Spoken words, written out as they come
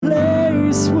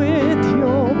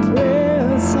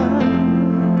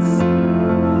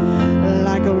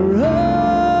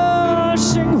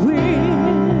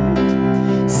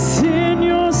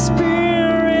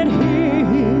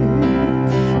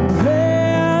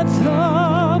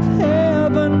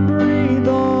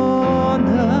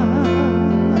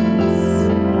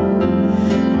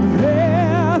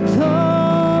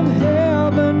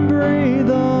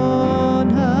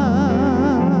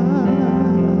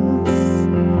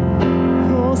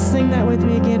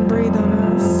with me again. Breathe on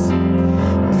us.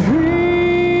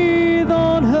 Breathe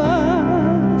on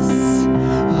us.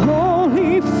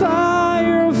 Holy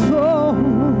fire fall.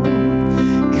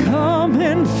 Come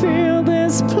and fill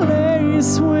this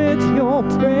place with your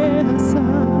presence.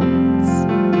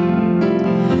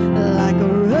 Like a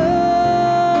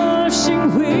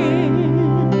rushing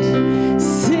wind,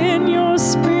 send your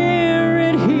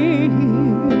spirit here.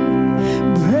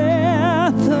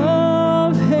 Breath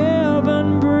of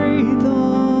heaven, breathe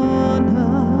on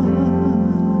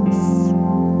us.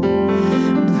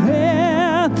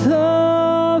 Breath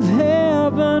of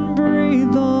heaven,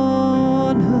 breathe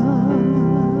on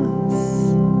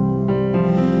us.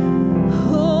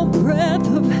 Oh, breath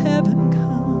of heaven,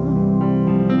 come.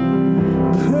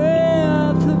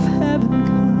 Breath of heaven,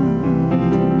 come.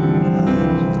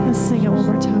 Let's sing it one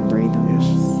more time. Breathe on us.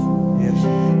 Yes.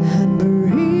 And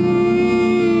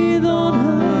breathe on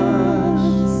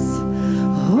us.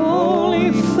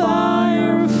 Holy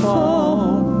fire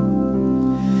fall.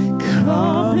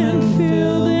 Come and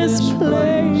fill this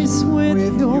place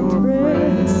with your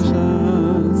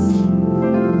presence.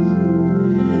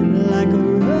 Like a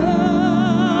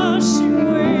rushing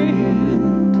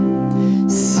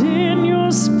wind, send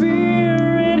your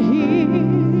spirit here.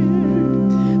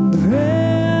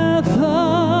 Breath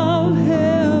of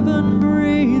heaven,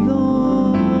 breathe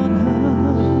on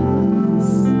us.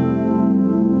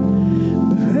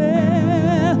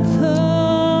 Breath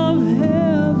of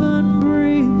heaven,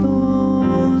 breathe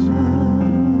on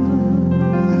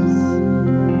us.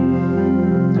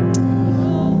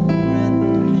 Oh, breath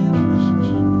of heaven.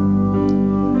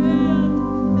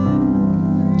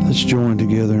 Let's join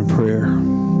together in prayer.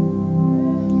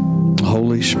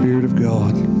 Holy Spirit of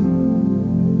God.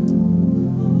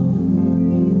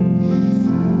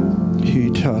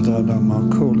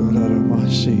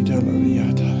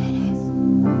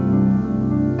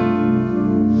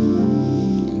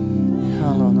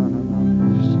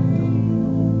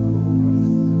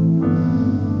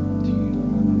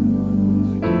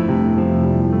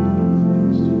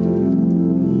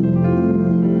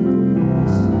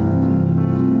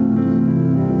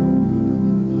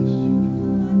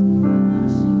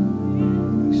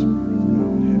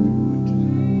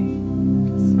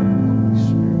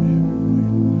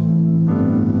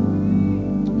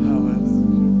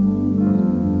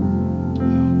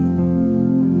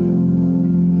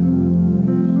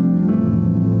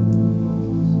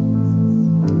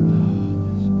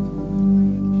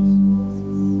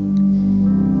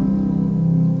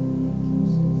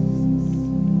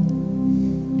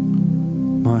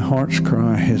 My heart's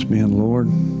cry has been, Lord,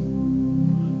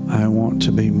 I want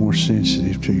to be more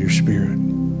sensitive to your Spirit.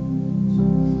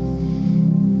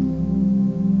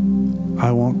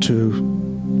 I want to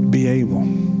be able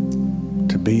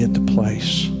to be at the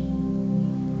place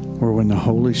where when the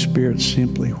Holy Spirit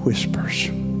simply whispers,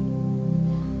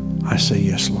 I say,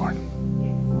 yes, Lord.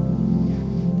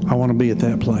 I want to be at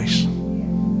that place.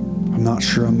 I'm not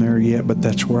sure I'm there yet, but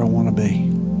that's where I want to be.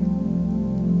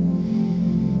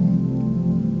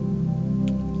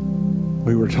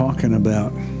 We were talking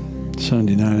about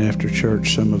Sunday night after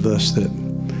church, some of us that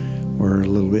were a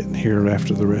little bit here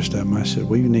after the rest of them. I said,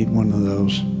 we need one of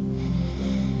those.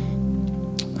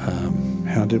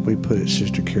 How did we put it,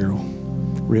 Sister Carol?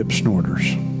 Rip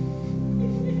snorters.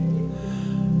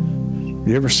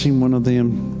 You ever seen one of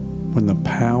them when the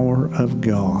power of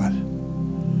God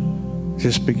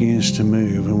just begins to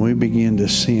move and we begin to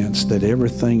sense that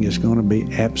everything is going to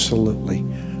be absolutely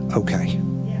okay?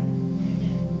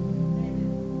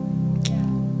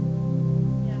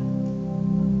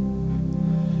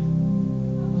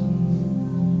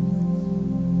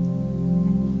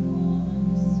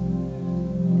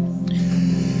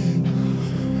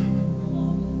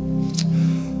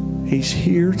 He's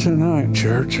here tonight,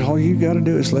 church. All you got to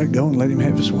do is let go and let him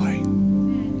have his way.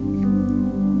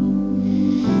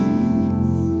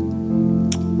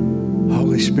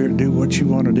 Holy Spirit, do what you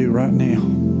want to do right now.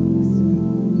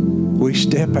 We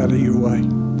step out of your way.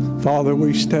 Father,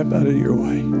 we step out of your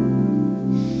way.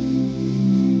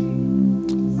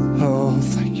 Oh,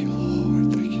 thank you,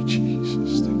 Lord. Thank you,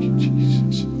 Jesus. Thank you,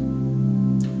 Jesus.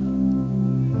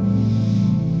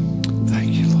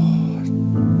 Thank you, Lord.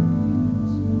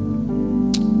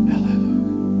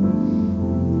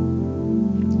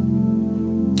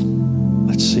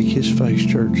 Seek his face,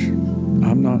 church.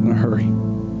 I'm not in a hurry.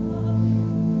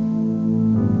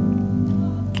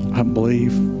 I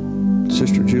believe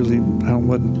Sister Julie, I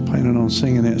wasn't planning on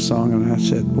singing that song, and I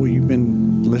said, well, you've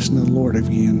been listening to the Lord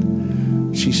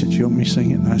again. She said, you want me to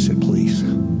sing it? And I said, please.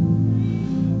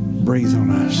 Breathe on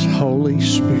us. Holy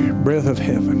Spirit, breath of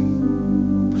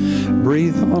heaven.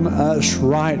 breathe on us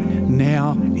right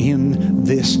now in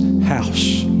this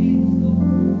house.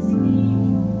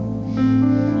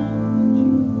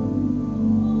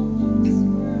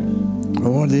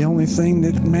 Lord, the only thing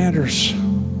that matters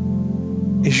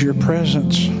is your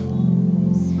presence.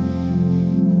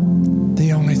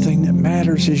 The only thing that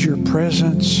matters is your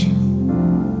presence.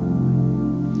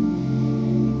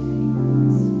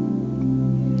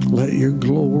 Let your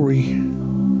glory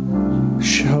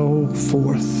show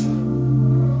forth.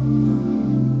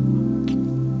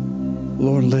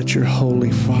 Lord, let your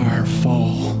holy fire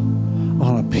fall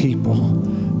on a people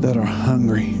that are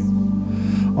hungry,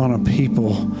 on a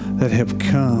people that have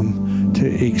come to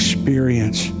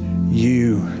experience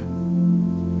you.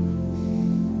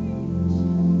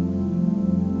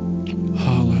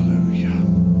 Hallelujah.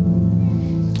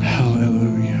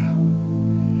 Hallelujah.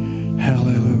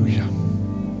 Hallelujah.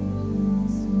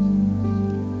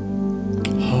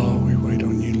 Oh, we wait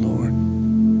on you, Lord.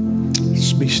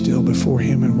 Let's be still before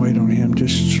him and wait on him.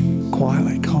 Just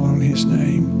quietly call on his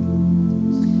name.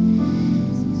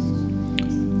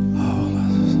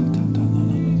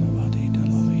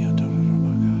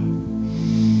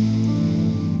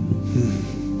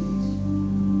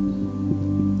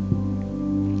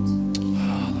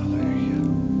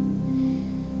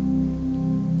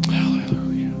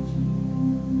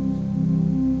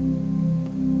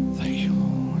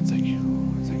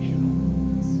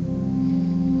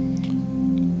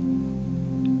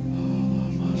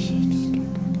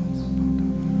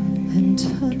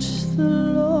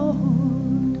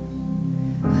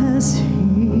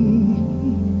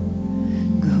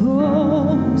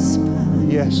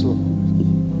 Yes, Lord.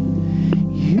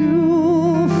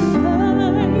 You'll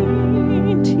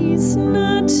find he's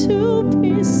not too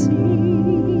busy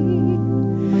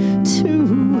to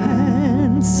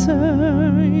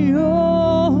answer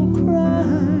your cry.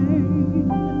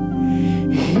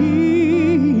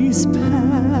 He's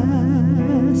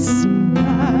passing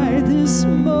by this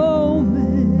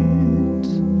moment,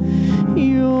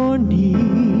 your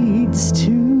needs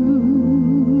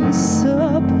to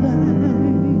supply.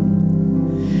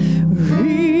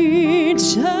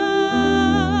 Reach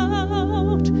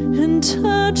out and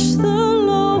touch the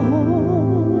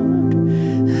Lord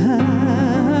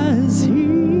as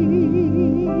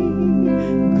he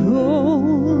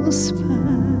goes by.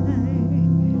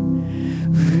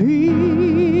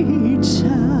 Reach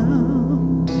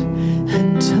out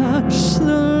and touch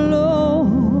the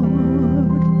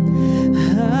Lord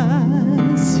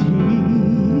as he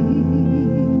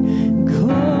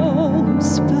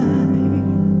goes by.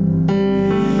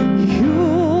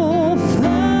 You'll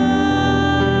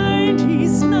find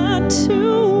he's not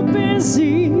too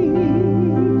busy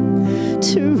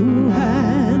to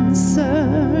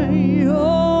answer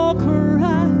your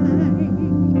cry.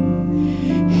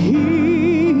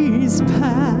 He's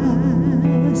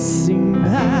passing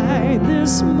by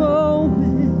this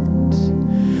moment,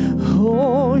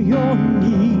 all your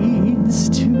needs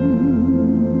to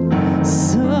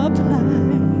supply.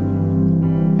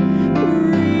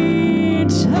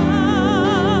 Reach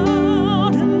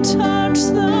out and touch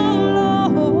the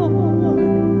Lord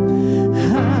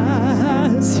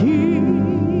as he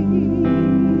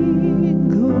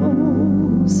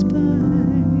goes by.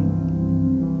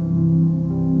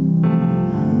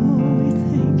 Oh, we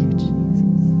thank you,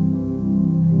 Jesus.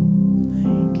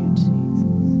 Thank you, Jesus.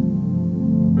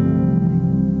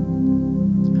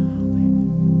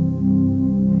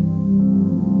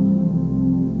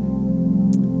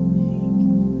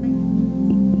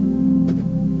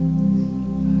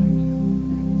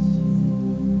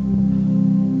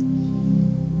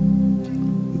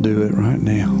 Do it right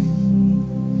now.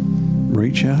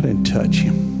 Reach out and touch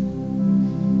him.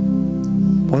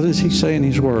 What does he say in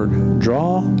his word?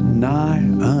 Draw nigh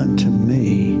unto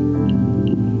me,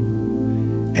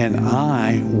 and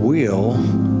I will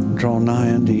draw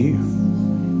nigh unto you.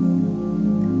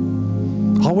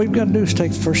 All we've got to do is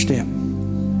take the first step.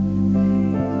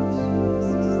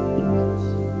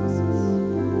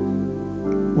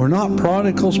 We're not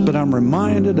prodigals, but I'm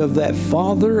reminded of that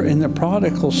father and the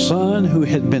prodigal son who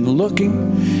had been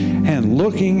looking and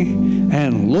looking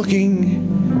and looking,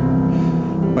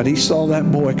 but he saw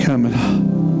that boy coming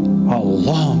a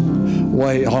long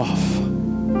way off.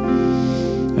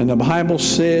 And the Bible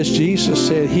says, Jesus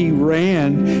said he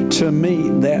ran to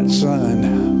meet that son.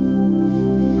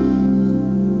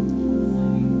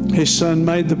 His son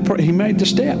made the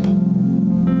step.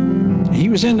 He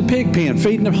was in the pig pen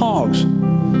feeding the hogs,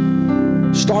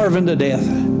 starving to death.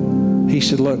 He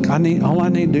said, look, all I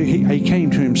need to do, he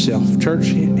came to himself. Church,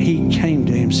 he came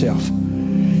to himself.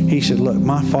 He said, look,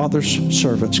 my father's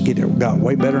servants got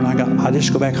way better than I got. I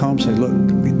just go back home and say, look,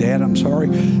 Dad, I'm sorry.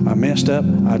 I messed up.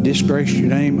 I disgraced your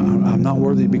name. I'm not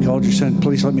worthy to be called your son.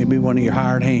 Please let me be one of your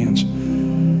hired hands.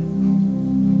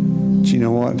 But you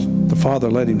know what? The father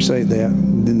let him say that.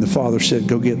 And then the father said,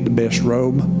 go get the best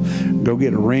robe. Go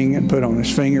get a ring and put on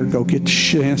his finger. Go get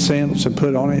the sandals and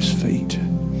put on his feet.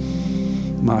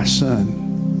 My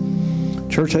son.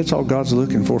 Church, that's all God's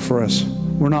looking for us.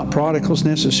 We're not prodigals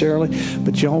necessarily,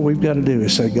 but all we've got to do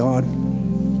is say, God,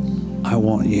 I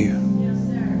want you. Yes,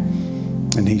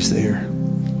 sir. And He's there.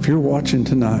 If you're watching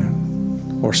tonight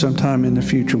or sometime in the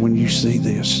future when you see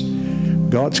this,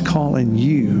 God's calling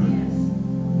you.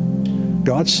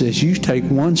 God says, you take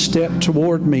one step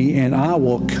toward me and I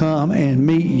will come and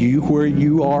meet you where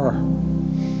you are.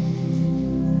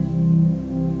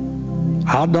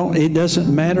 It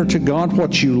doesn't matter to God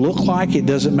what you look like. It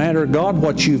doesn't matter to God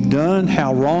what you've done,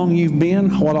 how wrong you've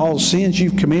been, what all sins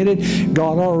you've committed.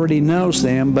 God already knows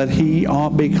them, but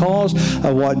because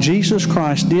of what Jesus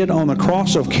Christ did on the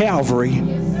cross of Calvary,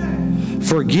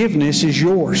 forgiveness is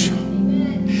yours.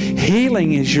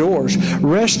 Healing is yours.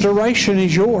 Restoration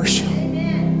is yours.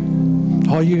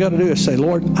 All you got to do is say,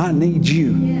 Lord, I need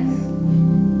you.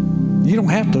 You don't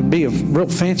have to be a real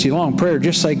fancy long prayer.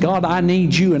 Just say, God, I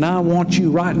need you and I want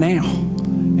you right now.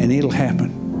 And it'll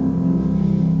happen.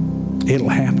 It'll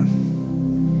happen.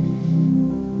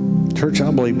 Church,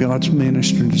 I believe God's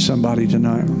ministering to somebody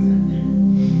tonight.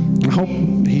 I hope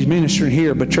He's ministering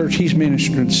here, but church, He's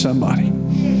ministering to somebody.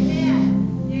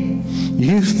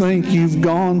 You think you've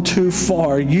gone too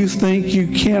far. You think you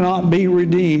cannot be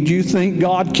redeemed. You think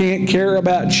God can't care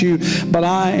about you. But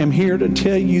I am here to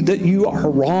tell you that you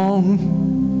are wrong.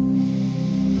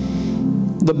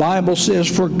 The Bible says,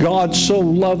 for God so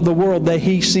loved the world that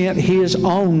He sent His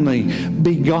only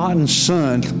begotten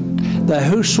Son, that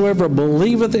whosoever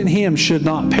believeth in Him should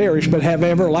not perish but have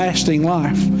everlasting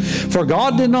life. For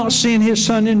God did not send His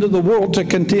Son into the world to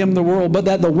condemn the world, but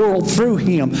that the world through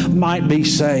Him might be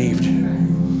saved.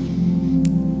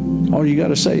 All you got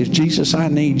to say is, Jesus, I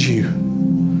need you.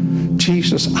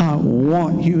 Jesus, I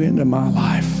want you into my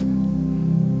life.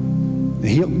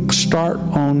 He'll start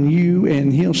on you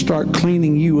and He'll start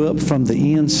cleaning you up from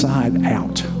the inside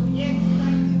out.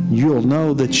 You'll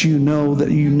know that you know that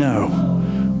you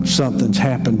know something's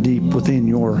happened deep within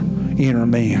your inner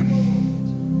man.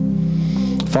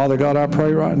 Father God, I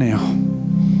pray right now,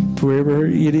 whoever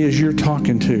it is you're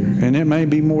talking to, and it may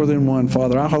be more than one,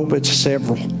 Father, I hope it's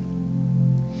several.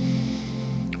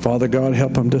 Father God,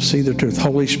 help them to see the truth.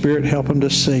 Holy Spirit, help them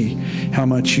to see how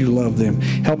much you love them.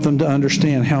 Help them to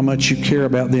understand how much you care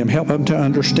about them. Help them to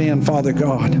understand, Father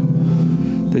God,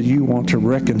 that you want to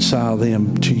reconcile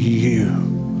them to you.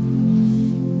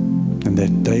 And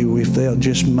that if they'll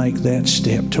just make that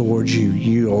step towards you,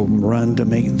 you'll run to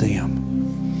meet them.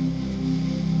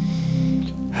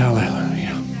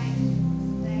 Hallelujah.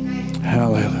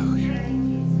 Hallelujah.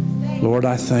 Lord,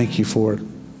 I thank you for it.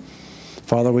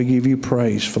 Father, we give you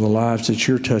praise for the lives that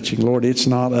you're touching. Lord, it's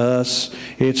not us.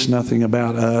 It's nothing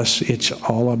about us. It's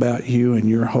all about you and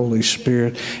your Holy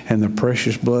Spirit and the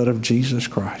precious blood of Jesus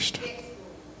Christ.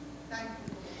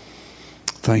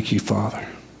 Thank you, Father.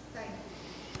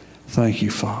 Thank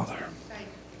you, Father.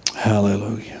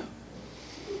 Hallelujah.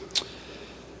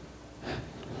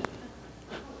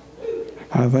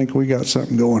 I think we got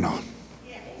something going on.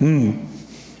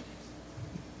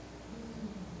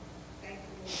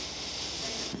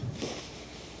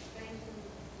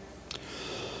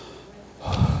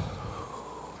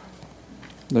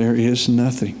 There is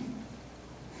nothing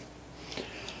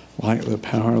like the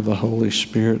power of the Holy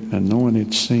Spirit,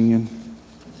 anointed singing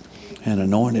and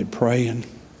anointed praying.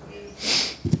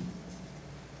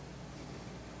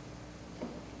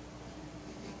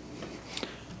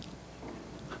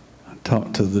 I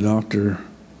talked to the doctor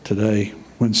today,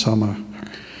 went and saw my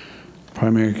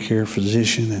primary care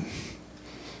physician and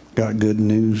got good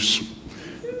news,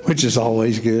 which is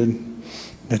always good,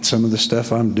 that some of the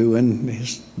stuff I'm doing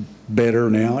is better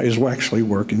now, is actually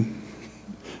working.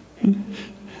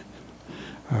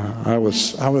 I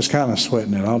was kind of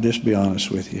sweating it, I'll just be honest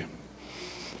with you.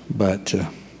 But the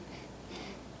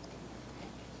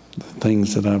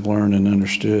things that I've learned and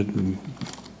understood and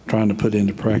trying to put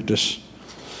into practice.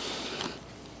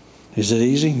 Is it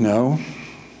easy? No.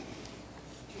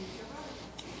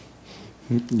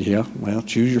 Yeah, well,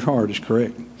 choose your heart is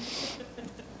correct.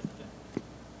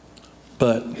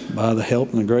 But by the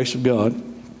help and the grace of God,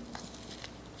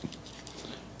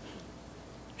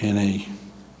 and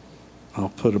I'll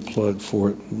put a plug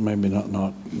for it, maybe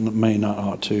may not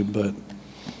ought to, but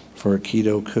for a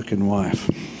keto cooking wife.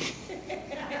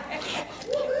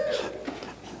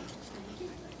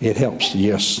 It helps,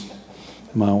 yes.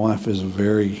 My wife is a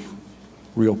very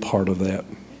real part of that.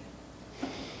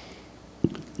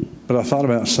 But I thought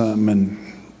about something, and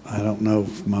I don't know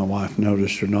if my wife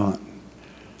noticed or not.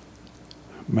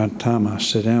 By the time I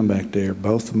sat down back there,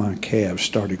 both of my calves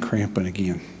started cramping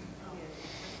again.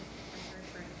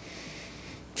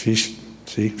 She's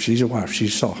a wife. She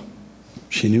saw.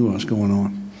 She knew what was going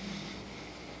on.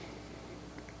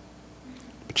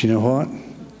 But you know what?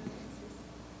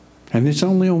 And it's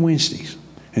only on Wednesdays.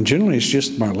 And generally it's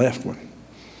just my left one.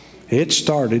 It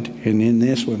started, and in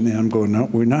this one, now I'm going, no,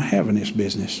 we're not having this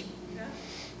business.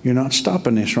 You're not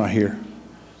stopping this right here.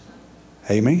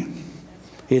 Amen?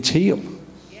 It's healed.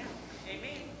 Yeah.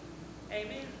 Amen.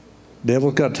 Amen.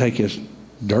 Devil's got to take his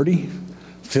dirty,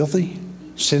 filthy,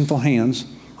 sinful hands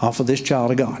off of this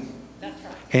child of God. That's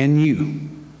right. And you.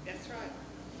 That's right.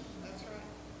 That's right.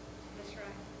 That's right.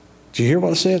 Did you hear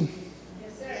what I said?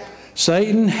 Yes, sir.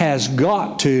 Satan has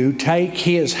got to take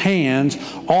his hands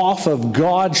off of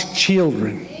God's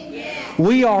children.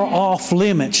 We are off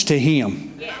limits to him.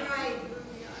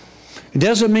 It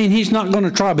doesn't mean he's not going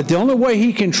to try, but the only way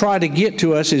he can try to get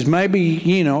to us is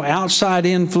maybe, outside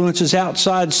influences,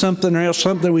 outside something else,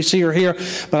 something we see or hear.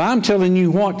 But I'm telling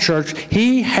you what, church,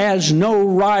 he has no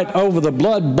right over the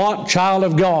blood-bought child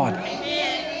of God.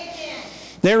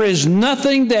 There is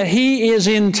nothing that he is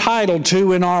entitled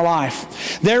to in our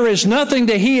life. There is nothing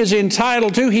that he is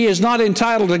entitled to. He is not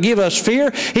entitled to give us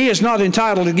fear. He is not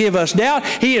entitled to give us doubt.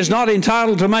 He is not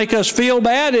entitled to make us feel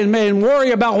bad and worry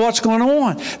about what's going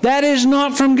on. That is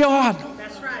not from God.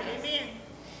 That's right. Amen.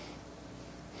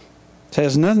 It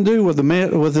has nothing to do with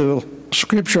the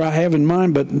scripture I have in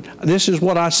mind, but this is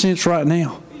what I sense right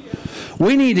now.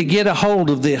 We need to get a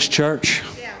hold of this, church.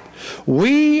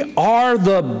 We are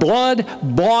the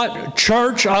blood-bought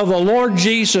church of the Lord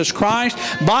Jesus Christ.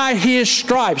 By His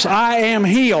stripes I am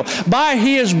healed. By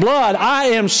His blood I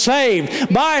am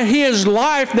saved. By His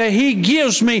life that He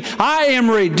gives me I am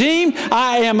redeemed.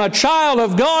 I am a child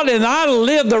of God, and I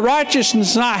live the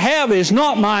righteousness I have is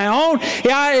not my own.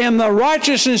 I am the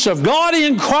righteousness of God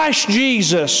in Christ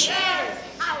Jesus.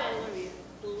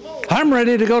 I'm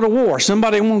ready to go to war.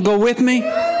 Somebody want to go with me?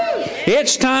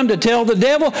 It's time to tell the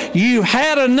devil, you've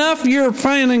had enough of your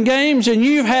playing games, and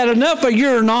you've had enough of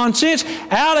your nonsense.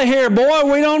 Out of here,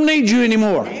 boy. We don't need you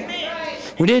anymore. Amen.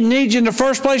 We didn't need you in the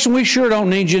first place, and we sure don't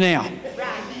need you now. That's right.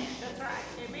 That's right.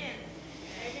 Amen.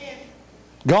 Amen.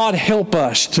 God help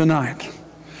us tonight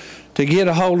to get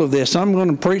a hold of this. I'm going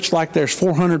to preach like there's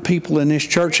 400 people in this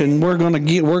church, and we're going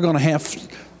to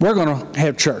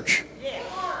have church.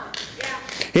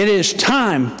 It is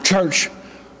time, church.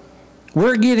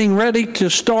 We're getting ready to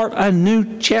start a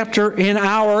new chapter in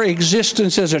our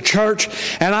existence as a church,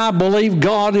 and I believe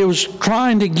God is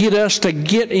trying to get us to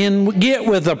get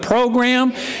with the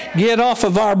program, get off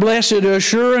of our blessed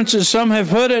assurance, as some have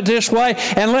put it this way,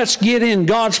 and let's get in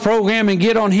God's program and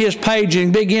get on His page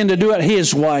and begin to do it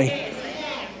His way.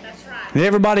 That's right. And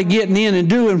everybody getting in and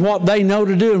doing what they know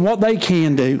to do and what they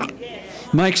can do.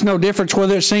 Makes no difference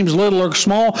whether it seems little or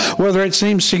small, whether it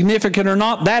seems significant or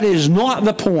not. That is not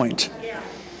the point. Yeah.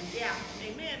 Yeah.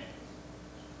 Amen.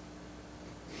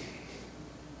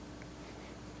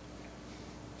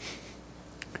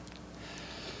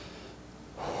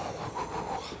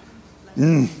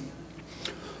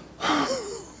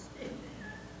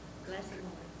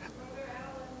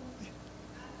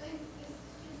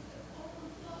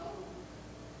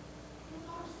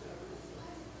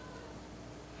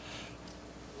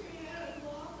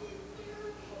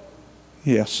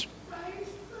 Yes.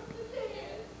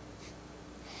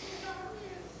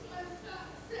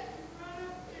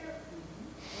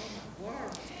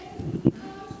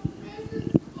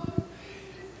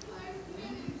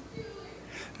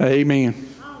 Amen.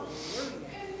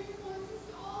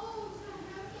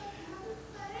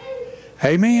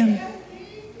 Amen.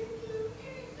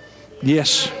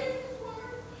 Yes.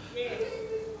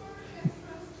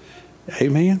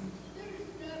 Amen.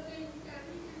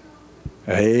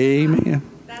 Amen.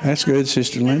 That's good,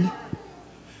 Sister Linda.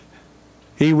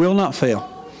 He will not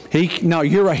fail. No,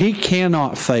 you're right. He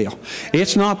cannot fail.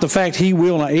 It's not the fact he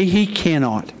will not. He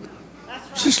cannot.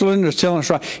 Sister Linda's telling us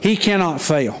right. He cannot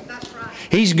fail. That's right.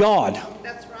 He's God.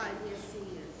 That's right. Yes, He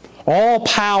is. All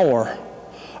power,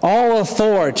 all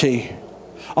authority,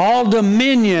 all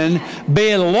dominion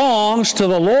belongs to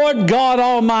the Lord God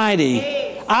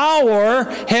Almighty, our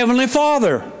Heavenly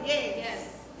Father.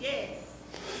 Yes. Yes.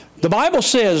 The Bible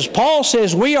says, Paul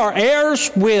says, we are heirs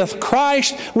with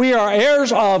Christ. We are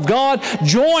heirs of God,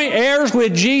 joint heirs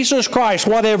with Jesus Christ.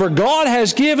 Whatever God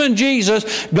has given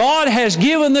Jesus, God has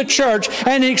given the church,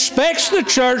 and expects the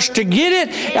church to get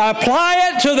it,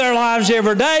 apply it to their lives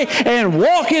every day, and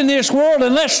walk in this world.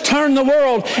 And let's turn the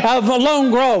world of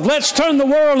Lone Grove. Let's turn the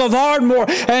world of Ardmore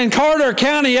and Carter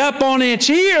County up on its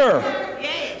ear,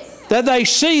 that they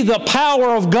see the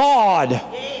power of God.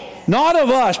 Not of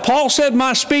us. Paul said,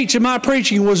 my speech and my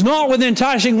preaching was not with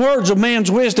enticing words of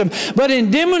man's wisdom, but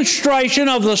in demonstration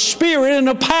of the Spirit and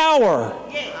the power.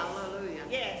 Yes. Hallelujah.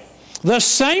 Yes. The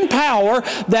same power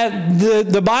that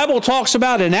the Bible talks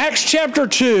about in Acts chapter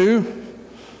 2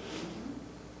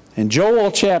 and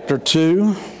Joel chapter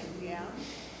 2. Yeah.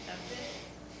 That's it.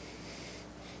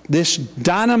 This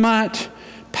dynamite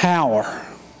power.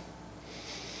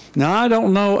 Now, I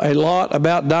don't know a lot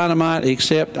about dynamite,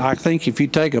 except I think if you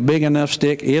take a big enough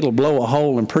stick, it'll blow a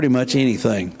hole in pretty much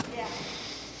anything. Yeah.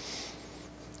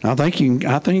 I think you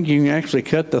can actually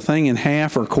cut the thing in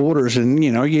half or quarters, and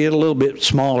you get a little bit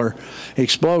smaller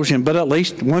explosion. But at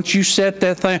least once you set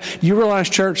that thing, you realize,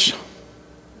 church,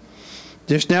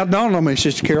 just now dawned on me,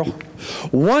 Sister Carol,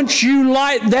 once you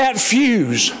light that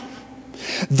fuse,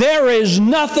 there is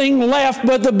nothing left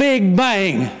but the Big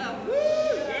Bang.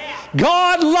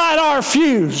 God, light our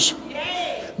fuse.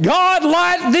 God,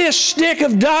 light this stick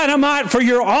of dynamite for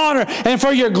your honor and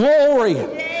for your glory.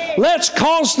 Let's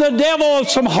cause the devil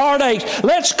some heartaches.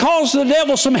 Let's cause the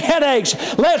devil some headaches.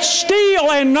 Let's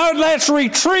steal and let's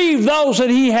retrieve those that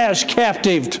he has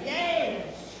captived.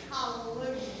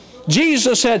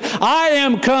 Jesus said, I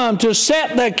am come to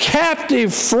set the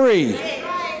captive free.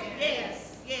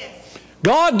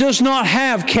 God does not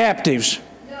have captives.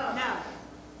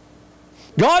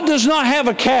 God does not have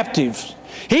a captive.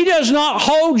 He does not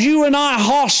hold you and I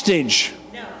hostage.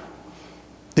 No.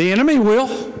 The enemy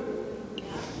will.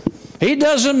 It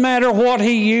doesn't matter what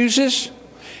he uses.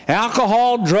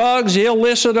 Alcohol, drugs,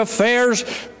 illicit affairs,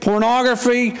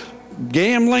 pornography,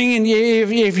 gambling. And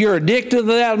if you're addicted to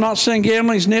that, I'm not saying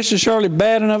gambling is necessarily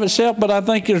bad in of itself, but I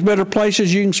think there's better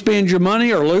places you can spend your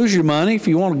money or lose your money if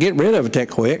you want to get rid of it that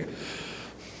quick.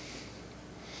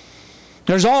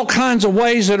 There's all kinds of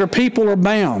ways that people are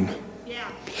bound. Yeah.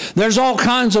 There's all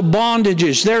kinds of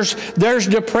bondages. There's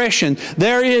depression.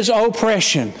 There is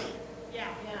oppression. Yeah.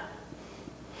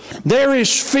 There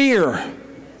is fear.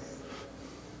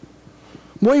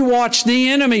 We watched the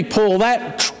enemy pull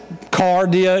that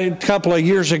card a couple of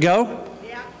years ago.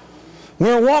 Yeah.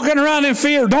 We're walking around in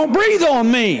fear. Don't breathe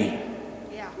on me.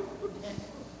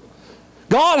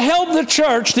 God helped the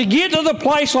church to get to the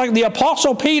place like the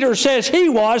Apostle Peter says he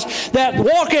was, that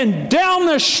walking down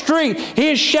the street,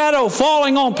 his shadow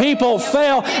falling on people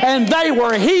fell, and they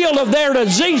were healed of their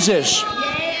diseases.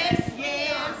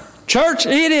 Church,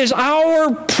 it is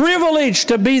our privilege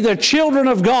to be the children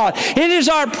of God. It is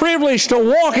our privilege to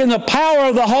walk in the power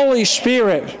of the Holy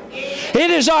Spirit.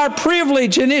 It is our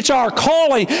privilege and it's our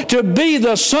calling to be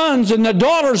the sons and the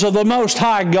daughters of the Most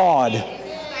High God.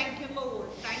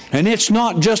 And it's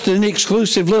not just an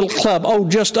exclusive little club. Oh,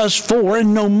 just us four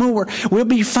and no more. We'll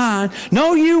be fine.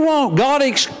 No, you won't. God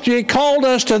called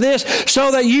us to this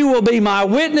so that you will be my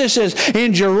witnesses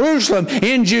in Jerusalem,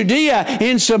 in Judea,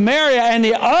 in Samaria, and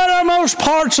the uttermost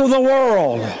parts of the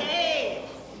world.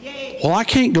 Well, I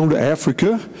can't go to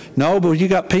Africa. No, but you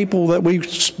got people that we've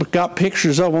got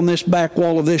pictures of on this back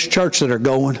wall of this church that are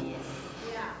going.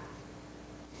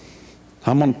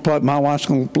 My wife's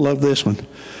going to love this one.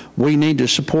 We need to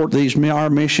support our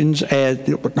missions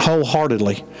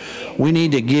wholeheartedly. We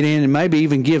need to get in and maybe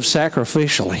even give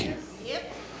sacrificially.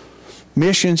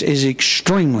 Missions is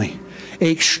extremely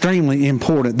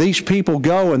important. These people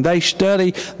go and they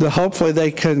study. Hopefully they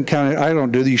can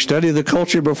do you study the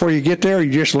culture before you get there, or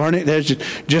you just learn it as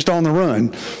just on the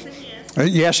run?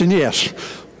 Yes and yes.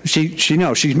 She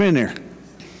knows. She's been there.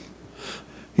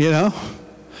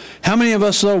 How many of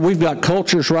us, though, we've got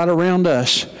cultures right around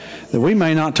us that we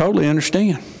may not totally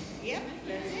understand.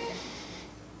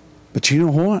 But you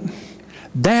know what?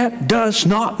 That does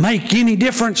not make any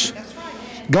difference.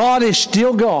 God is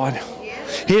still God.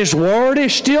 His Word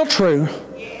is still true.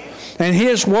 And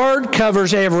His Word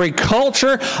covers every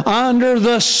culture under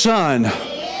the sun.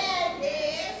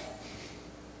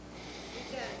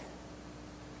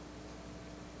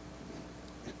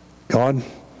 God,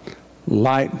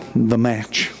 light the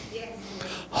match.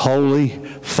 Holy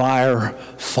fire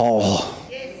fall.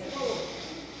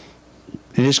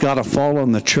 And it's got to fall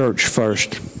on the church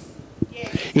first.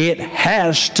 It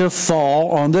has to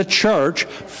fall on the church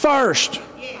first.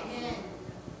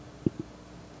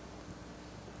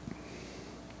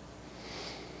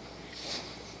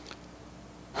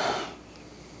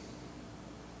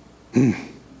 I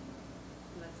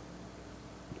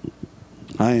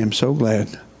am so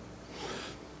glad.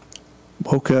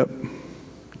 Woke up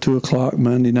 2 o'clock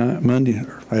Tuesday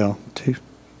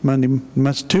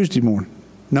morning.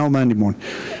 No, Monday morning.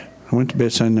 I went to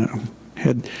bed Sunday night.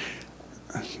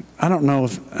 I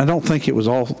don't think it was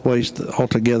always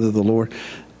altogether the Lord.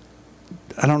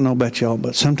 I don't know about y'all,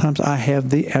 but sometimes I have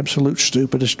the absolute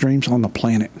stupidest dreams on the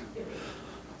planet.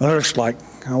 It's like,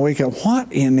 I wake up,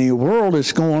 what in the world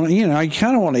is going on? You know, you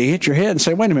kind of want to hit your head and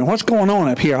say, wait a minute, what's going on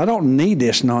up here? I don't need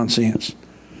this nonsense.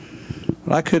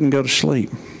 But I couldn't go to sleep.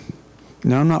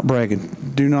 Now, I'm not bragging.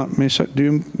 Do not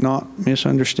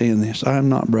misunderstand this. I am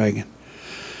not bragging.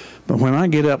 But when I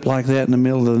get up like that in the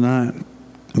middle of the night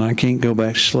and I can't go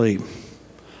back to sleep,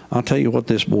 I'll tell you what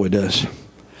this boy does.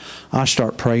 I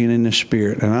start praying in the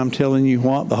Spirit. And I'm telling you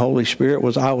what, the Holy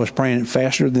Spirit I was praying it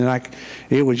faster than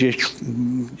it was just,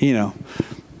 you know,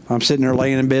 I'm sitting there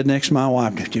laying in bed next to my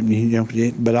wife, but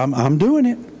I'm doing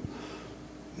it.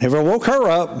 Never woke her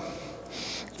up.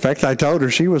 In fact, I told her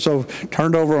she was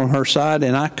turned over on her side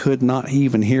and I could not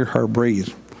even hear her breathe.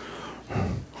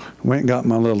 Went and got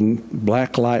my little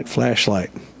black light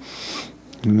flashlight.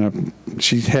 And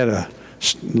she had a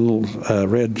little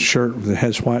red shirt that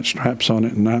has white stripes on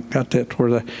it, and I got that to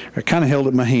where I kind of held it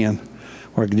in my hand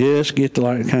where I could just get the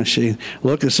light and kind of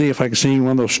look and see if I could see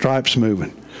one of those stripes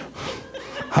moving.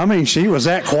 I mean, she was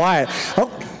that quiet.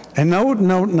 Oh, and no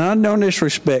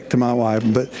disrespect to my wife,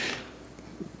 but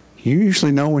you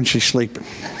usually know when she's sleeping.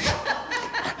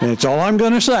 And that's all I'm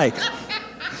going to say.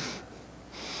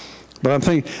 But I'm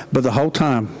thinking, but the whole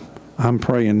time, I'm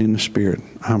praying in the Spirit.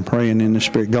 I'm praying in the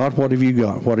Spirit. God, what have you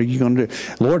got? What are you going to do?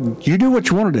 Lord, you do what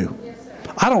you want to do. Yes,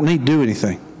 I don't need to do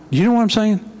anything. You know what I'm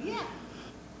saying? Yeah.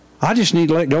 I just need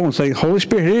to let go and say, Holy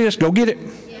Spirit, here it is. Go get it.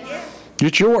 Yes.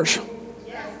 It's yours.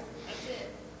 Yes. That's it.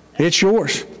 It's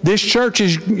yours. This church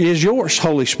is yours,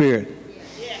 Holy Spirit.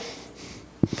 Yes.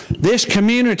 This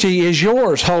community is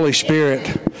yours, Holy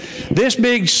Spirit. This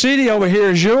big city over here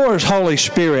is yours, Holy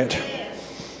Spirit.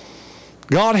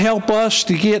 God help us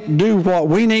to do what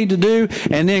we need to do,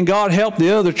 and then God help the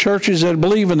other churches that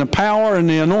believe in the power and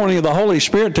the anointing of the Holy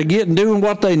Spirit to get and doing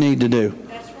what they need to do.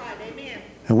 That's right, amen.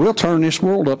 And we'll turn this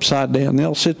world upside down.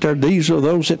 They'll sit there, these are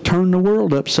those that turned the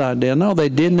world upside down. No, they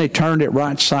didn't. They turned it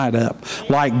right side up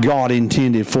like God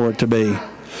intended for it to be.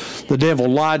 The devil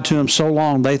lied to them so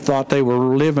long they thought they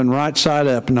were living right side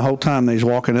up, and the whole time they was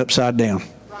walking upside down.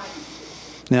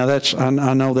 Now,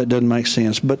 I know that doesn't make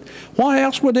sense, but why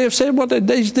else would they have said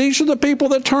these are the people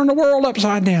that turn the world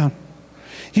upside down?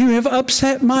 You have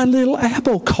upset my little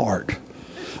apple cart.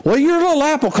 Well, your little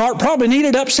apple cart probably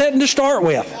needed upsetting to start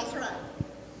with. That's right.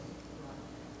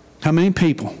 How many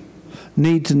people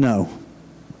need to know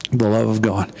the love of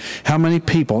God? How many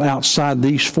people outside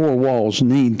these four walls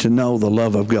need to know the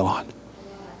love of God?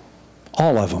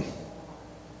 All of them.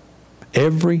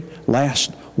 Every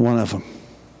last one of them.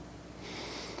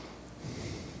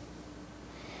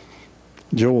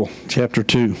 Joel chapter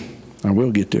 2. I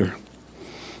will get there.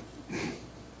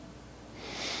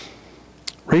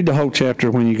 Read the whole chapter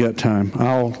when you got time.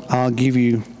 I'll give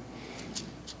you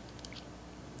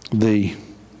the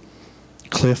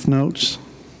Cliff Notes.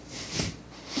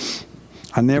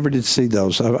 I never did see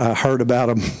those. I heard about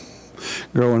them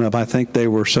growing up. I think they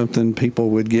were something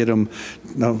people would get them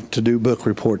to do book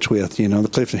reports with. You know, the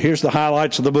Cliff. Here's the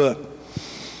highlights of the book.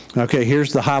 Okay,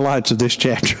 here's the highlights of this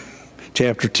chapter,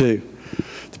 chapter 2.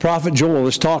 The prophet Joel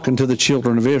is talking to the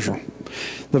children of Israel.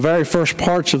 The very first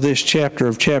parts of this chapter,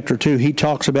 of chapter 2, he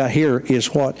talks about here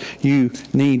is what you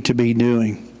need to be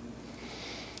doing.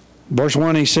 Verse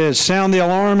 1, he says, "Sound the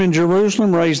alarm in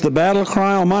Jerusalem, raise the battle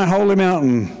cry on my holy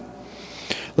mountain.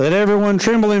 Let everyone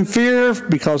tremble in fear,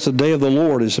 because the day of the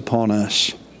Lord is upon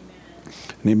us."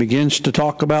 And he begins to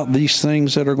talk about these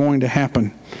things that are going to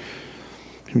happen.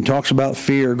 He talks about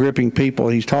fear gripping people.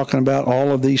 He's talking about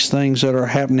all of these things that are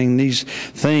happening, these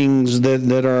things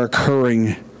that are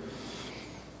occurring.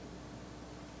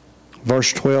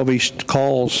 Verse 12, he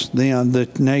calls the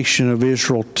nation of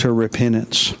Israel to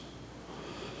repentance.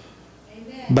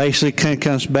 Amen. Basically, it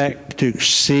comes back to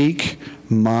seek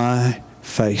my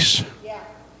face. Yeah.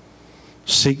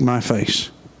 Seek my face.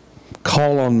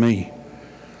 Call on me.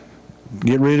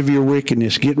 Get rid of your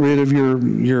wickedness. Get rid of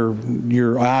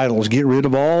your idols. Get rid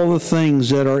of all the things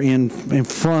that are in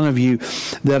front of you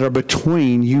that are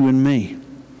between you and me.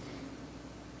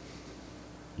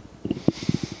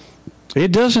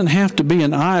 It doesn't have to be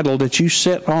an idol that you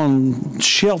set on a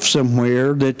shelf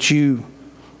somewhere that you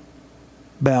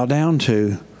bow down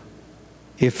to.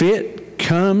 If it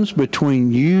comes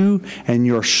between you and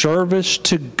your service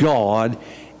to God,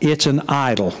 it's an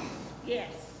idol. Yes.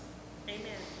 Amen.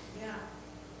 Yeah.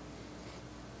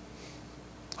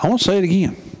 I won't say it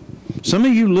again. Some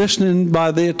of you listening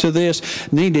to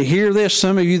this need to hear this.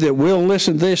 Some of you that will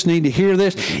listen to this need to hear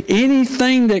this.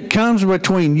 Anything that comes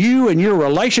between you and your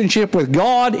relationship with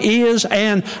God is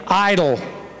an idol.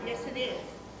 Yes, it is.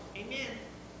 Amen.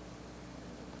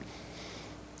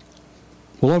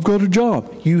 Well, I've got a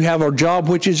job. You have a job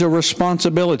which is a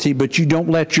responsibility, but you don't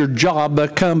let your job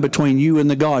come between you and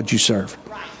the God you serve.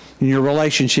 Right. In your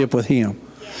relationship with Him.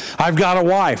 Yeah. I've got a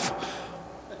wife.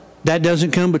 That doesn't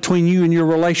come between you and your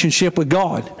relationship with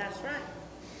God. That's right.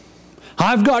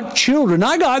 I've got children.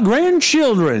 I got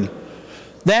grandchildren.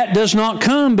 That does not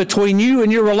come between you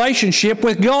and your relationship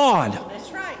with God.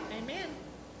 That's right. Amen.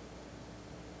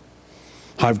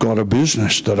 I've got a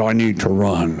business that I need to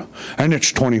run, and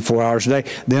it's 24 hours a day.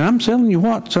 Then I'm telling you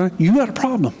what, son, you got a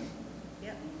problem.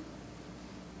 Yep.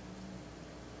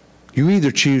 You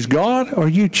either choose God or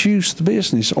you choose the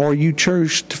business, or you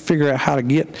choose to figure out how to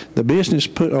get the business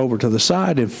put over to the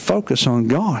side and focus on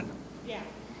God. Yeah.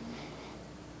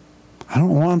 I don't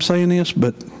know why I'm saying this,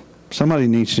 but somebody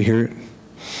needs to hear it.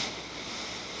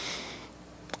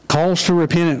 Calls to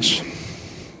repentance.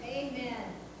 Amen.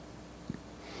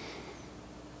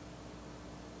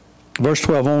 Verse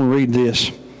 12, I want to read this.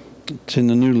 It's in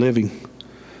the New Living.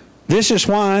 That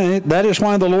is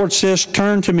why the Lord says,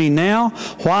 turn to me now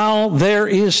while there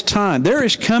is time. There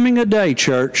is coming a day,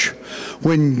 church,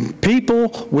 when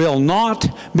people will not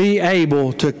be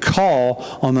able to call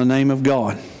on the name of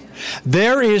God.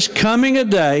 There is coming a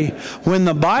day when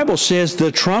the Bible says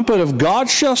the trumpet of God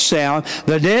shall sound,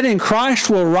 the dead in Christ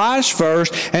will rise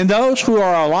first, and those who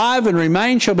are alive and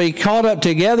remain shall be caught up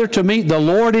together to meet the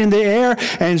Lord in the air,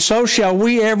 and so shall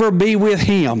we ever be with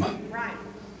Him. Right.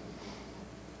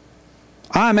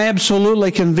 I'm absolutely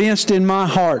convinced in my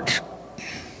heart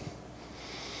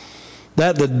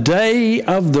that the day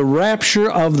of the rapture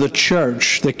of the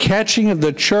church, the catching of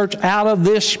the church out of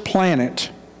this planet,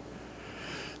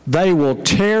 they will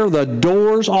tear the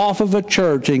doors off of a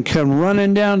church and come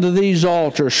running down to these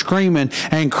altars screaming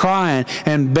and crying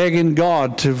and begging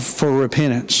God for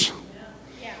repentance.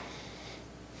 Yeah.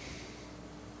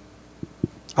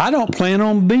 I don't plan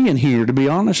on being here, to be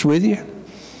honest with you.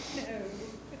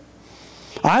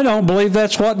 I don't believe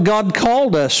that's what God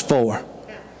called us for.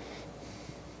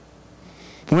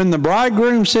 When the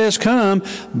bridegroom says, come,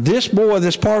 this boy,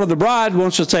 this part of the bride,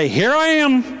 wants to say, here I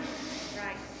am. Right.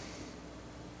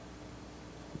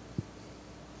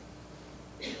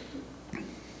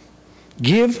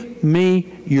 Give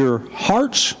me your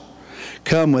hearts.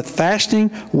 Come with fasting,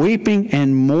 weeping,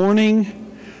 and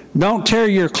mourning. Don't tear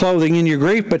your clothing in your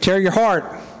grief, but tear your heart.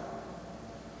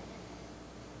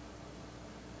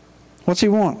 What's He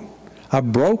want? A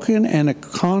broken and a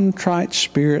contrite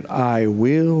spirit I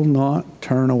will not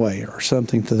turn away, or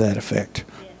something to that effect.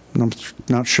 I'm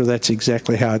not sure that's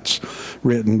exactly how it's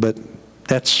written, but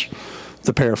that's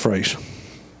the paraphrase.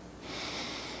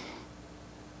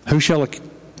 Who shall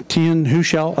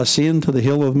ascend to the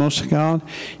hill of the Most High God?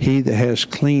 He that has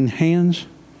clean hands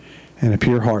and a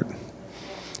pure heart.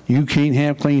 You can't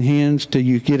have clean hands till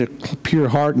you get a pure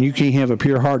heart, and you can't have a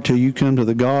pure heart till you come to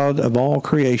the God of all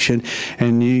creation,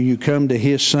 and you come to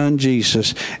His Son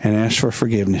Jesus and ask for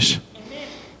forgiveness. Amen.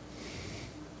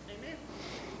 Amen.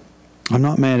 I'm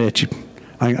not mad at you.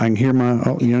 I can hear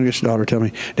my youngest daughter tell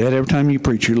me, Dad, every time you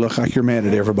preach, you look like you're mad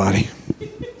at everybody.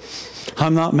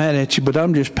 I'm not mad at you, but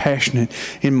I'm just passionate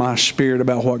in my spirit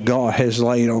about what God has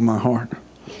laid on my heart.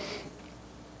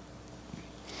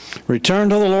 Return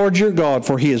to the Lord your God,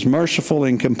 for He is merciful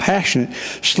and compassionate,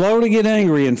 slow to get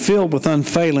angry and filled with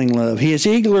unfailing love. He is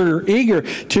eager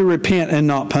to repent and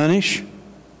not punish.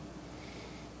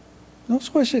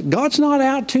 That's what I said. God's not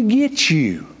out to get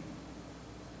you.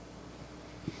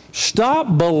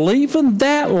 Stop believing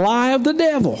that lie of the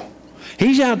devil.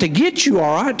 He's out to get you,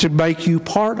 all right, to make you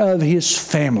part of His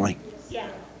family. Yeah.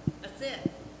 That's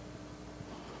it.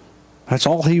 That's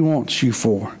all He wants you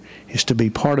for, is to be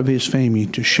part of His family,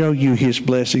 to show you His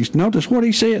blessings. Notice what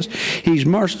He says. He's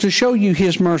mercy, to show you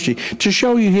His mercy, to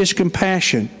show you His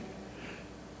compassion,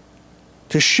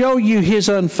 to show you His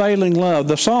unfailing love.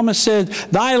 The psalmist said,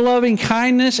 thy loving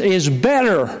kindness is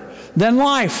better than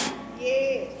life.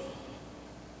 Yes.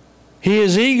 He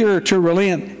is eager to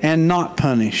relent and not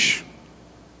punish.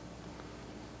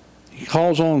 He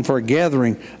calls on for a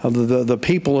gathering of the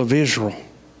people of Israel.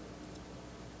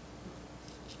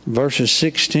 Verses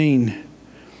 16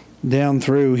 down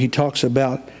through, he talks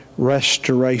about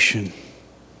restoration.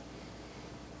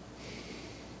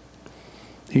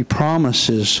 He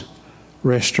promises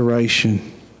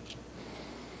restoration.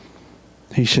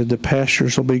 He said the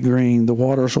pastures will be green, the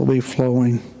waters will be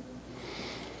flowing,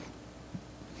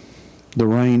 the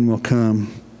rain will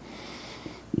come.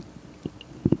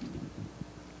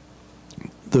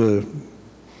 the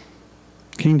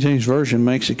King James Version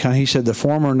makes it kind of, he said the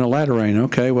former and the latter rain.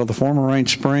 Okay, well, the former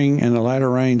rain's spring and the latter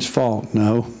rain's fall.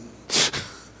 No.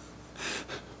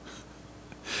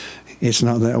 It's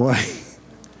not that way.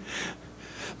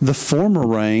 The former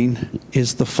rain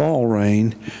is the fall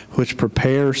rain, which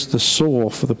prepares the soil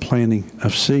for the planting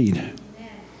of seed.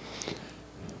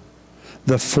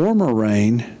 The former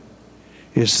rain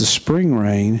is the spring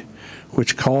rain,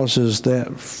 which causes that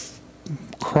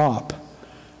crop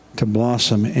to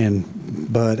blossom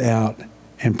and bud out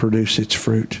and produce its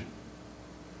fruit.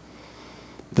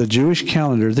 The Jewish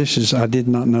calendar, I did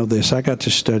not know this. I got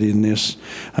to studying this.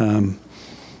 You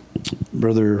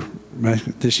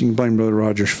can blame Brother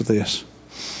Rogers for this.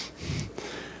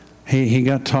 He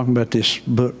got talking about this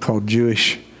book called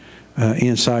Jewish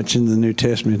Insights in the New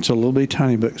Testament. It's a little bitty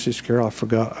tiny book. Sister Carol, I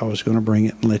forgot I was going to bring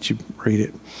it and let you read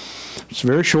it. It's a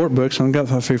very short book, so I've got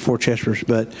 3 or 4 chapters,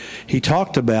 but he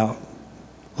talked about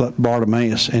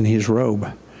Bartimaeus and his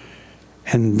robe.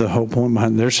 And the whole point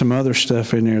behind it, there's some other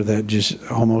stuff in there that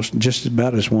just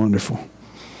about as wonderful.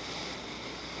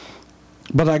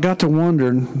 But I got to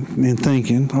wondering and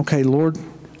thinking, okay, Lord,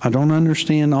 I don't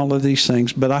understand all of these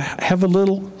things, but I have a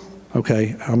little,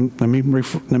 okay, let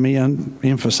me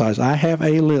emphasize, I have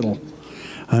a little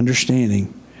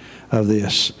understanding of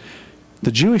this.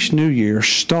 The Jewish New Year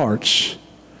starts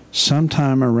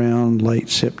sometime around late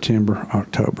September,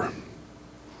 October.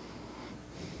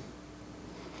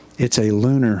 It's a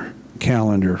lunar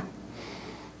calendar,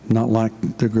 not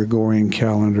like the Gregorian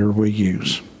calendar we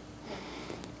use.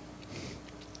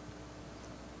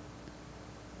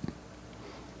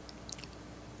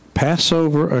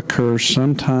 Passover occurs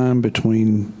sometime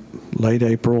between late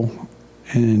April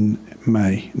and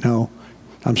May. No,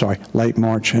 I'm sorry, late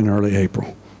March and early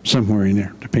April. Somewhere in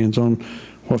there. Depends on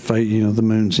what phase, the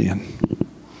moon's in.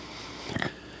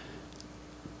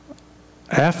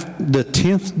 After the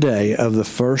 10th day of the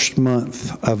first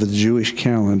month of the Jewish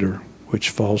calendar, which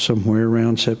falls somewhere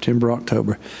around September,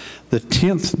 October, the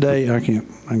 10th day, I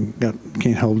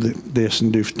can't hold this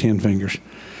and do 10 fingers.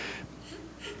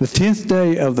 The 10th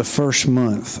day of the first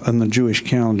month on the Jewish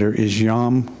calendar is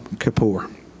Yom Kippur.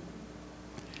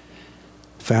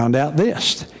 Found out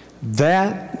this.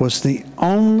 That was the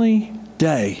only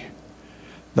day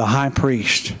the high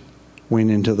priest went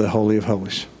into the Holy of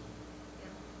Holies.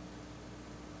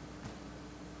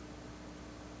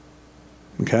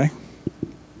 Okay?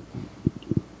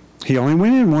 He only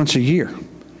went in once a year.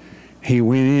 He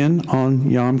went in on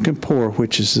Yom Kippur,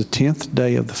 which is the 10th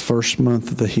day of the first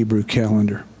month of the Hebrew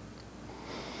calendar.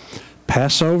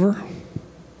 Passover,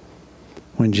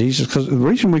 when Jesus, because the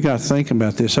reason we got to think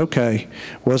about this, okay,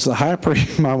 was the high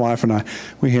priest, my wife and I,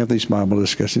 we have these Bible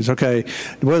discussions, okay,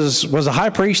 was the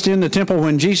high priest in the temple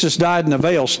when Jesus died in the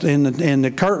veil, in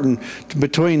the curtain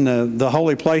between the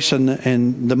holy place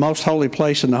and the most holy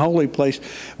place and the holy place,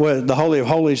 well, the Holy of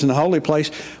Holies and the holy place,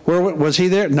 was he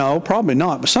there? No, probably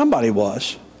not, but somebody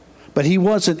was. But he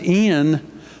wasn't in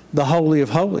the Holy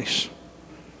of Holies.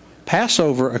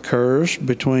 Passover occurs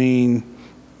between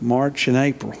March and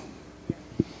April.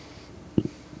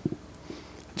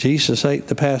 Jesus ate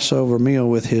the Passover meal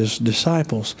with his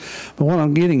disciples. But what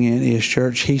I'm getting at is,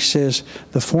 church, he says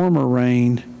the former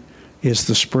rain is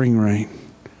the spring rain.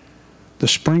 The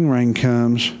spring rain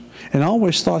comes, and I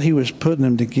always thought he was putting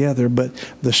them together, but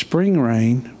the spring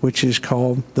rain, which is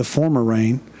called the former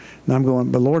rain, and I'm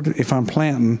going, but Lord, if I'm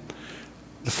planting,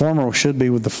 the former should be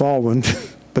with the fall one,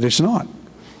 but it's not.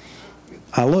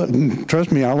 I looked,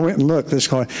 trust me, I went and looked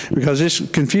because this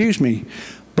confused me.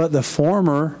 But the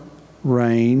former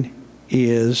rain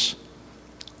is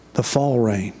the fall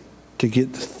rain to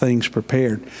get the things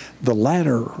prepared. The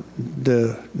latter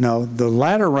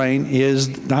rain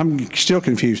is, I'm still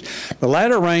confused. The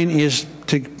latter rain is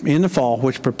in the fall,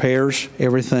 which prepares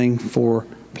everything for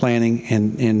planting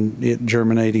and it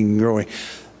germinating and growing.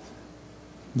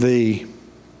 The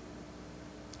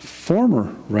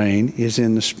former rain is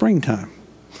in the springtime,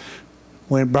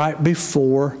 when right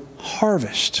before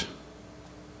harvest.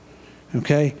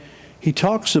 Okay? He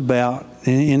talks about,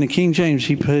 in the King James,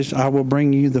 he puts, I will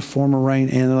bring you the former rain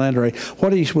and the latter rain.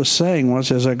 What he was saying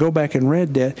was, as I go back and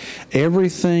read that,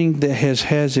 everything that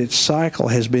has its cycle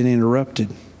has been interrupted.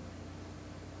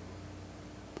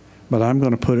 But I'm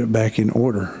going to put it back in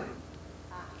order.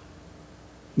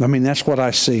 I mean, that's what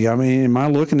I see. I mean, am I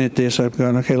looking at this? I'm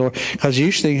going, okay, Lord, because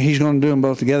usually he's going to do them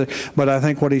both together. But I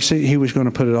think what he was going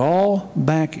to put it all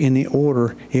back in the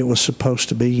order it was supposed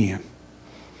to be in.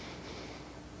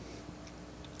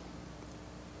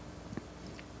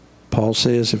 Paul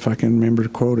says, if I can remember to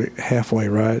quote it halfway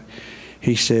right,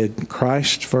 he said,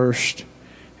 Christ first,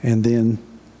 and then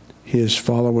His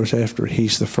followers after.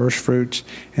 He's the first fruits,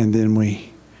 and then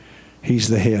He's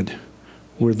the head.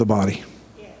 We're the body.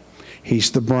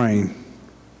 He's the brain.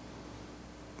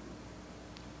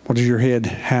 What does your head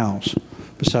house?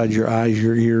 Besides your eyes,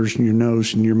 your ears, and your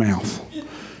nose, and your mouth.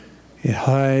 It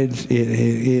hides.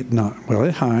 It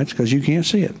hides because you can't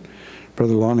see it.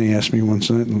 Brother Lonnie asked me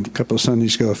a couple of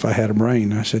Sundays ago if I had a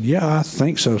brain. I said, yeah, I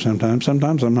think so sometimes.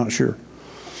 Sometimes I'm not sure.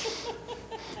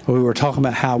 We were talking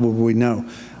about how would we know.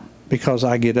 Because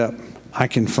I get up, I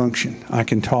can function, I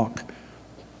can talk.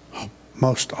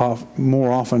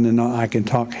 More often than not, I can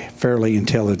talk fairly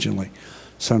intelligently.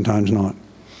 Sometimes not.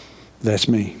 That's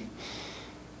me.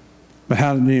 But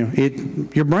how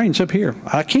your brain's up here.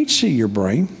 I can't see your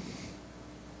brain.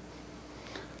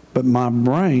 But my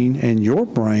brain and your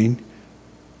brain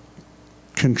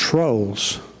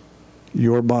controls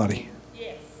your body.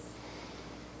 Yes.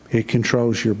 It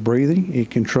controls your breathing.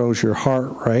 It controls your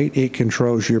heart rate. It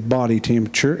controls your body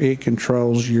temperature. It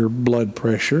controls your blood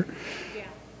pressure. Yeah.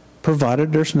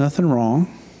 Provided there's nothing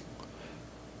wrong.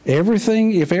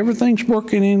 If everything's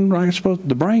working in like it's supposed to,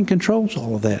 the brain controls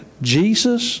all of that.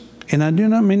 Jesus, and I do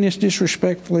not mean this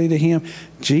disrespectfully to him,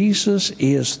 Jesus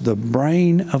is the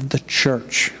brain of the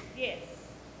church. Yes.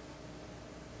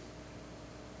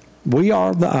 We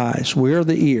are the eyes. We are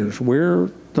the ears.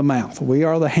 We're the mouth. We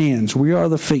are the hands. We are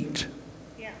the feet.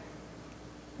 Yeah.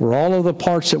 We're all of the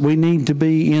parts that we need to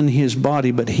be in his body,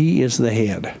 but he is the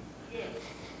head. Yes.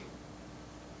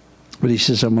 But he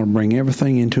says, I'm going to bring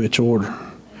everything into its order.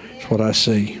 That's what I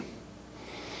see.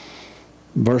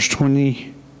 Verse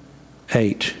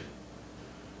 28.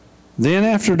 Then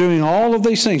after doing all of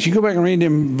these things, you go back and read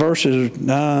them verses.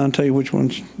 I'll tell you which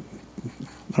ones.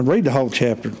 I read the whole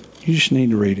chapter. You just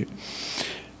need to read it.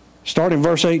 Starting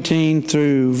verse 18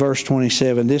 through verse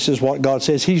 27, this is what God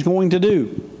says he's going to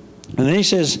do. And then he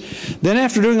says, then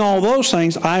after doing all those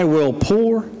things, I will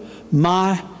pour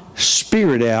my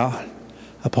Spirit out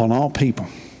upon all people.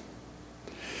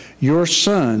 Your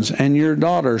sons and your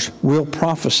daughters will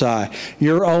prophesy.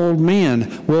 Your old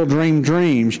men will dream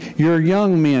dreams. Your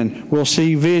young men will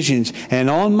see visions. And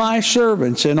on my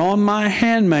servants and on my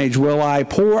handmaids will I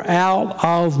pour out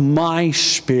of my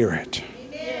Spirit.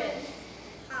 Amen.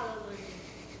 Hallelujah.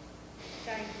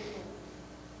 Thank you,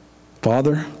 Lord.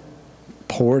 Father,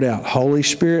 pour it out. Holy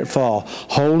Spirit, fall.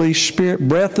 Holy Spirit,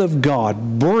 breath of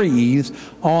God, breathe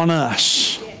on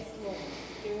us. Yes, Lord.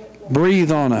 Do it, Lord.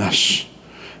 Breathe on us.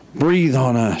 Breathe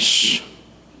on us.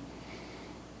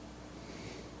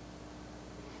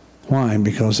 Why?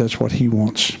 Because that's what he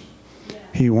wants.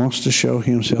 He wants to show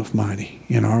himself mighty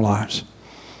in our lives.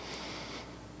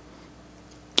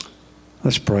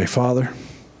 Let's pray. Father,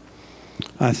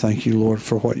 I thank you, Lord,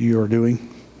 for what you are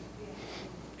doing.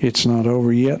 It's not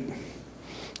over yet.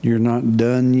 You're not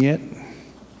done yet.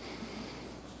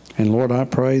 And Lord, I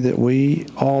pray that we,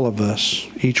 all of us,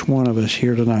 each one of us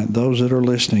here tonight, those that are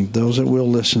listening, those that will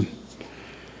listen,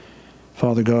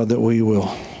 Father God, that we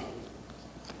will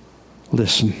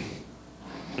listen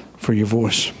for your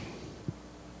voice.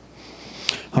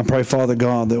 I pray, Father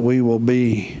God, that we will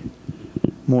be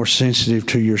more sensitive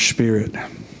to your Spirit. I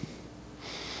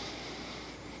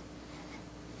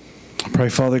pray,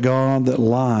 Father God, that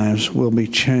lives will be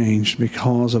changed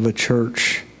because of a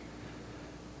church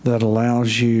that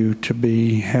allows you to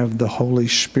have the Holy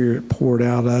Spirit poured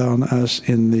out on us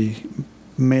in the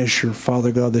measure,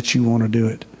 Father God, that you want to do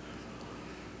it.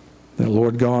 That,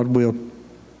 Lord God, we'll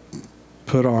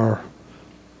put our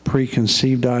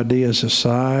preconceived ideas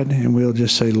aside and we'll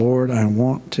just say, Lord, I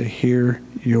want to hear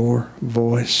your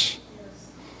voice.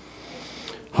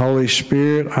 Holy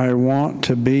Spirit, I want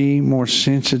to be more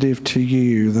sensitive to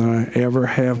you than I ever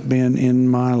have been in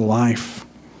my life,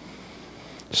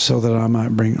 so that I might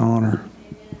bring honor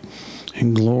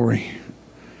and glory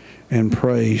and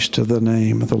praise to the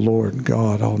name of the Lord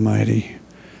God Almighty,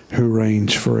 who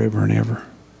reigns forever and ever.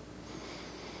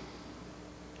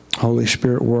 Holy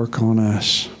Spirit, work on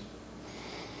us.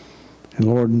 And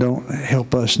Lord, don't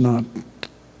help us not.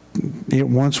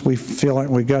 Once we feel like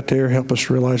we got there, help us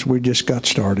realize we just got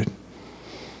started.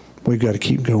 We've got to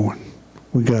keep going.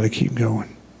 We've got to keep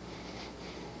going.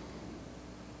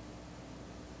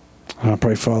 I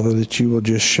pray, Father, that you will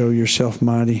just show yourself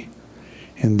mighty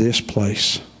in this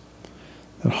place,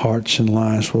 that hearts and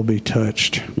lives will be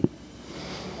touched.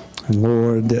 And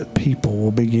Lord, that people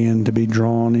will begin to be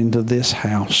drawn into this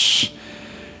house,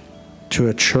 to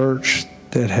a church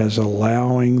that has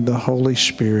allowing the Holy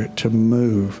Spirit to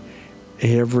move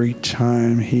every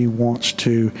time he wants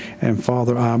to. And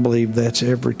Father, I believe that's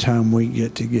every time we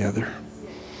get together.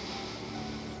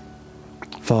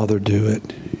 Father, do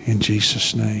it in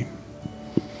Jesus' name.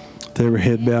 With every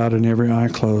head bowed and every eye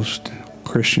closed,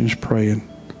 Christians praying.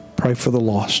 Pray for the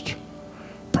lost.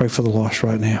 Pray for the lost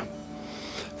right now.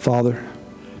 Father,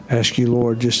 I ask you,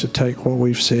 Lord, just to take what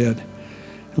we've said.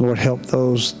 Lord, help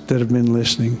those that have been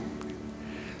listening.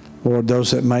 Lord,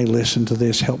 those that may listen to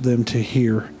this, help them to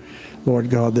hear, Lord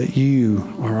God, that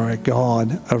you are a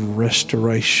God of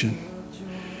restoration.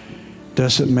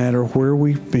 Doesn't matter where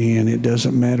we've been. It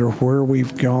doesn't matter where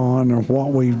we've gone or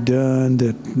what we've done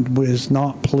that is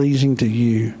not pleasing to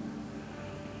you.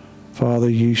 Father,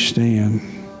 you stand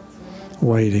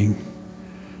waiting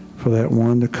for that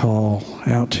one to call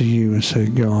out to you and say,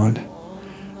 God,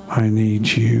 I need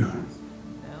you.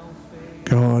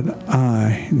 God,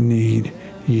 I need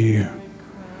you.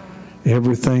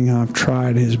 Everything I've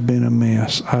tried has been a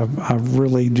mess. I've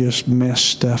really just messed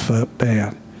stuff up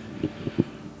bad.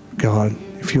 God,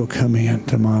 if you'll come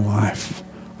into my life,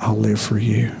 I'll live for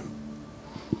you.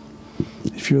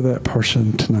 If you're that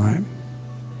person tonight,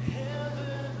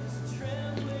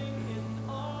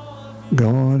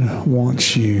 God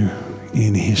wants you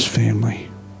in his family.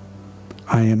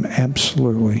 I am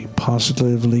absolutely,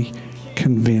 positively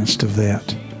convinced of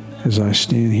that as I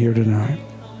stand here tonight.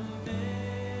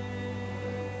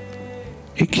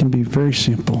 It can be very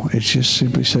simple. It's just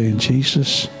simply saying,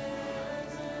 Jesus,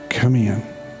 come in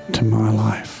to my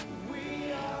life.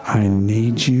 I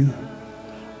need you.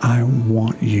 I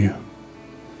want you.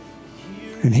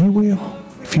 And he will.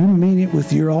 If you mean it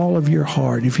with all of your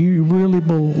heart, if you really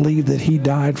believe that he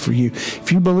died for you,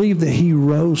 if you believe that he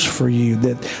rose for you,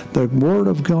 that the word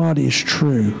of God is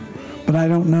true, but I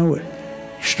don't know it,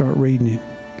 you start reading it.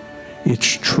 It's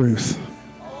truth.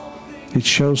 It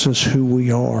shows us who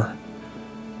we are.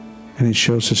 And it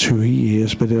shows us who he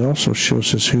is, but it also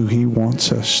shows us who he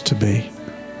wants us to be.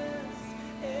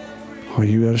 All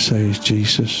you got to say is,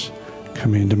 Jesus,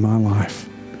 come into my life.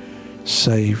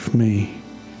 Save me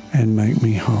and make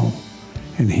me whole.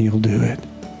 And he'll do it.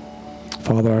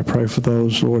 Father, I pray for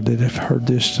those, Lord, that have heard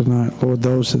this tonight. Lord,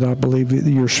 those that I believe that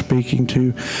you're speaking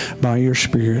to by your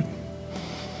Spirit.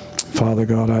 Father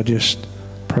God, I just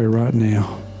pray right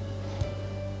now.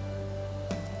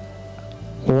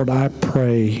 Lord, I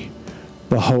pray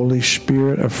the Holy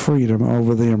Spirit of freedom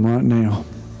over them right now.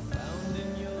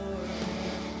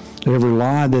 Every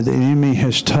lie that the enemy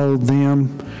has told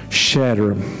them,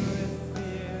 shatter them.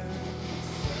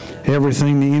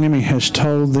 Everything the enemy has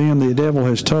told them, the devil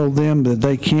has told them that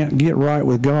they can't get right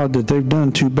with God, that they've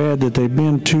done too bad, that they've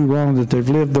been too wrong, that they've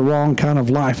lived the wrong kind of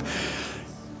life.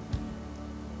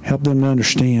 Help them to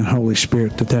understand, Holy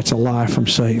Spirit, that that's a lie from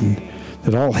Satan,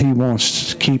 that all he wants is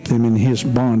to keep them in his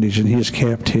bondage and his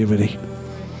captivity.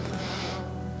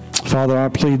 Father, I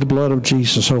plead the blood of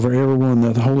Jesus over everyone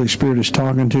that the Holy Spirit is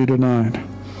talking to tonight.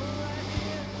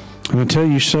 And I tell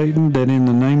you, Satan, that in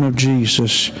the name of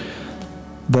Jesus,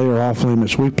 they are off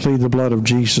limits. We plead the blood of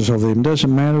Jesus over them. It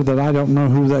doesn't matter that I don't know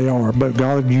who they are, but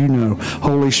God, you know.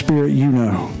 Holy Spirit, you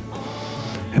know.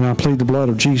 And I plead the blood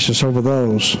of Jesus over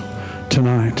those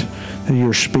tonight that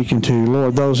you're speaking to.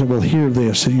 Lord, those that will hear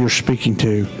this that you're speaking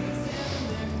to.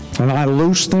 And I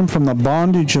loose them from the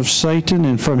bondage of Satan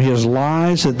and from his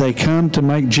lies that they come to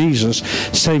make Jesus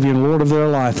Savior and Lord of their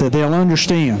life, that they'll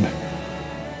understand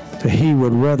that he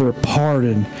would rather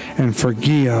pardon and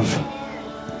forgive.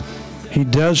 He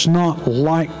does not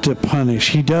like to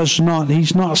punish.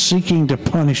 He's not seeking to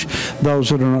punish those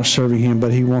that are not serving him,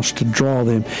 but he wants to draw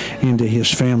them into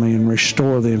his family and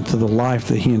restore them to the life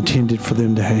that he intended for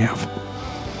them to have.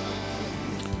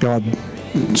 God,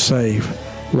 save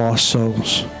lost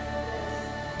souls.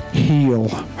 Heal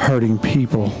hurting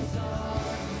people.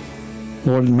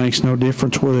 Lord, it makes no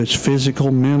difference whether it's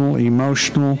physical, mental,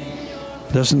 emotional.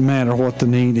 Doesn't matter what the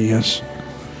need is.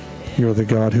 You're the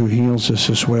God who heals us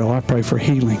as well. I pray for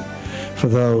healing for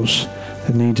those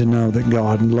that need to know that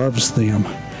God loves them.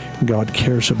 God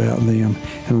cares about them.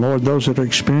 And Lord, those that are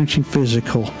experiencing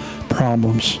physical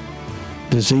problems,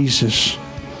 diseases,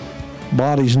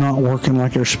 bodies not working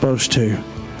like they're supposed to,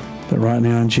 that right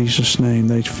now in Jesus' name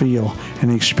they feel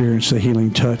and experience the healing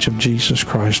touch of Jesus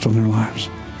Christ on their lives.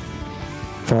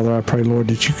 Father, I pray, Lord,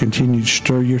 that you continue to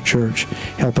stir your church.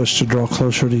 Help us to draw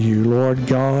closer to you. Lord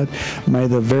God, may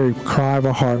the very cry of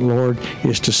our heart, Lord,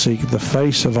 is to seek the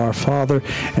face of our Father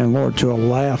and, Lord, to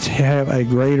allow to have a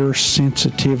greater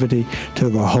sensitivity to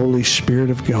the Holy Spirit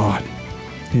of God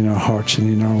in our hearts and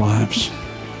in our lives,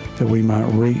 that we might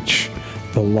reach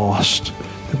the lost,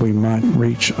 that we might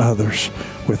reach others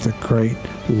with the great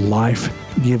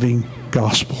life-giving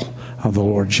gospel of the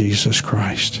Lord Jesus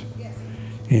Christ.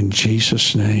 In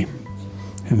Jesus' name.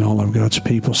 And all of God's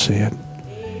people said,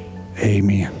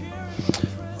 amen.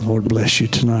 The Lord bless you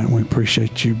tonight. We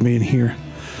appreciate you being here.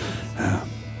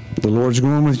 The Lord's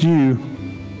going with you,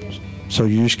 so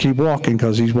you just keep walking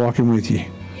because He's walking with you.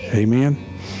 Amen.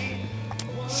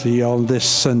 See y'all this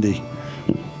Sunday.